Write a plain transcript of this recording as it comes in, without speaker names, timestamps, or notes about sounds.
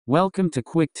Welcome to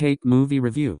Quick Take Movie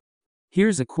Review.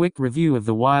 Here's a quick review of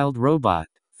The Wild Robot,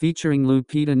 featuring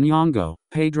Lupita Nyong'o,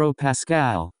 Pedro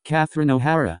Pascal, Catherine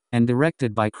O'Hara, and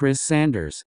directed by Chris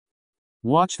Sanders.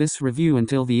 Watch this review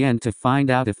until the end to find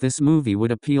out if this movie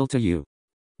would appeal to you.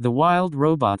 The Wild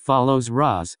Robot follows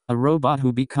Roz, a robot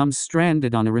who becomes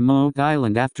stranded on a remote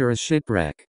island after a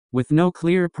shipwreck. With no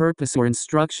clear purpose or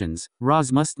instructions,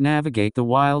 Roz must navigate the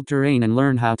wild terrain and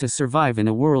learn how to survive in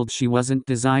a world she wasn't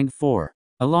designed for.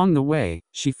 Along the way,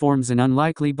 she forms an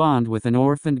unlikely bond with an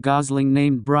orphaned gosling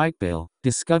named Brightbill,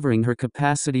 discovering her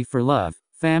capacity for love,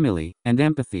 family, and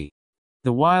empathy.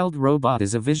 The Wild Robot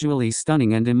is a visually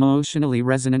stunning and emotionally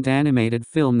resonant animated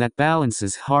film that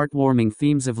balances heartwarming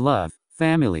themes of love,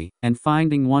 family, and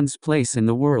finding one's place in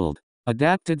the world.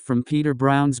 Adapted from Peter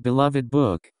Brown's beloved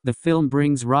book, the film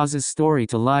brings Roz's story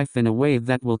to life in a way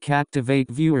that will captivate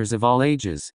viewers of all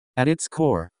ages. At its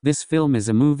core, this film is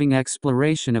a moving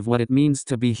exploration of what it means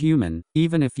to be human,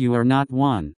 even if you are not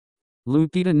one.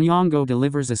 Lupita Nyong'o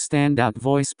delivers a standout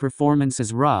voice performance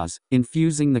as Roz,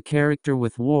 infusing the character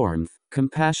with warmth,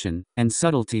 compassion, and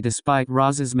subtlety despite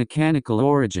Roz's mechanical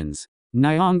origins.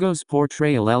 Nyong'o's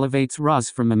portrayal elevates Roz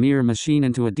from a mere machine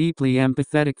into a deeply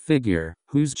empathetic figure,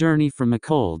 whose journey from a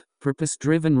cold,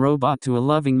 purpose-driven robot to a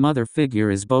loving mother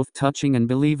figure is both touching and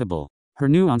believable. Her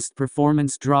nuanced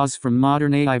performance draws from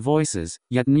modern AI voices,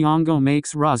 yet Nyong'o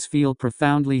makes Roz feel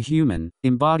profoundly human,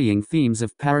 embodying themes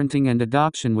of parenting and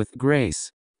adoption with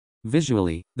grace.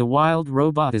 Visually, The Wild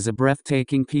Robot is a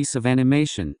breathtaking piece of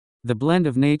animation. The blend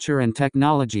of nature and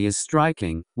technology is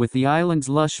striking, with the island's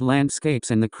lush landscapes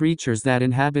and the creatures that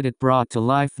inhabit it brought to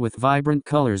life with vibrant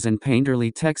colors and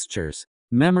painterly textures.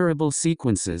 Memorable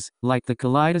sequences, like the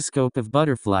kaleidoscope of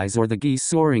butterflies or the geese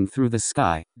soaring through the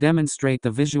sky, demonstrate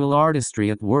the visual artistry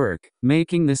at work,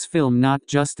 making this film not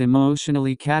just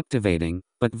emotionally captivating,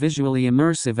 but visually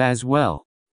immersive as well.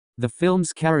 The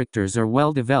film's characters are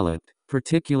well developed,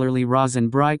 particularly Roz and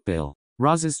Brightbill.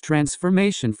 Roz's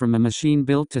transformation from a machine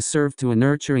built to serve to a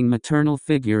nurturing maternal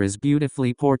figure is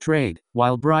beautifully portrayed,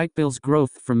 while Brightbill's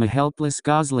growth from a helpless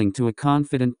gosling to a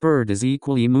confident bird is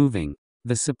equally moving.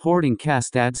 The supporting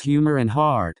cast adds humor and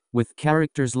heart, with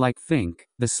characters like Fink,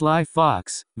 the sly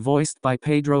fox, voiced by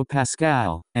Pedro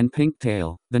Pascal, and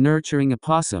Pinktail, the nurturing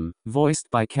opossum, voiced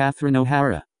by Catherine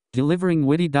O'Hara, delivering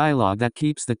witty dialogue that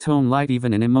keeps the tone light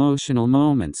even in emotional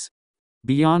moments.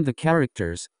 Beyond the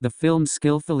characters, the film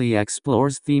skillfully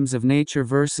explores themes of nature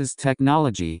versus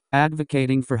technology,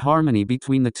 advocating for harmony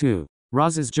between the two.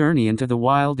 Roz's journey into the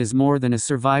wild is more than a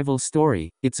survival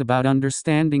story, it's about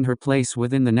understanding her place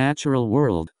within the natural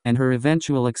world, and her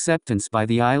eventual acceptance by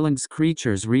the island's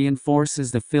creatures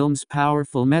reinforces the film's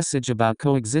powerful message about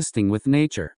coexisting with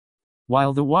nature.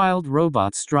 While The Wild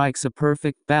Robot strikes a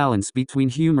perfect balance between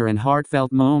humor and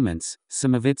heartfelt moments,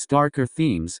 some of its darker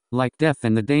themes, like death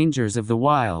and the dangers of the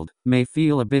wild, may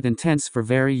feel a bit intense for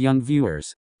very young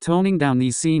viewers. Toning down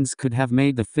these scenes could have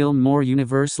made the film more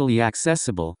universally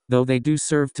accessible, though they do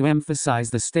serve to emphasize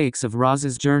the stakes of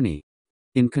Roz's journey.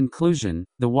 In conclusion,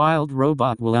 The Wild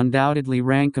Robot will undoubtedly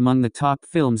rank among the top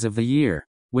films of the year.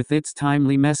 With its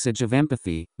timely message of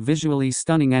empathy, visually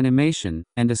stunning animation,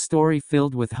 and a story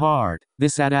filled with heart,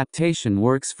 this adaptation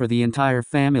works for the entire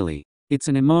family. It's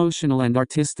an emotional and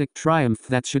artistic triumph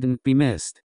that shouldn't be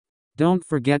missed. Don't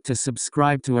forget to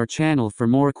subscribe to our channel for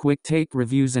more quick take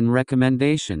reviews and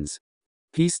recommendations.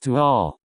 Peace to all.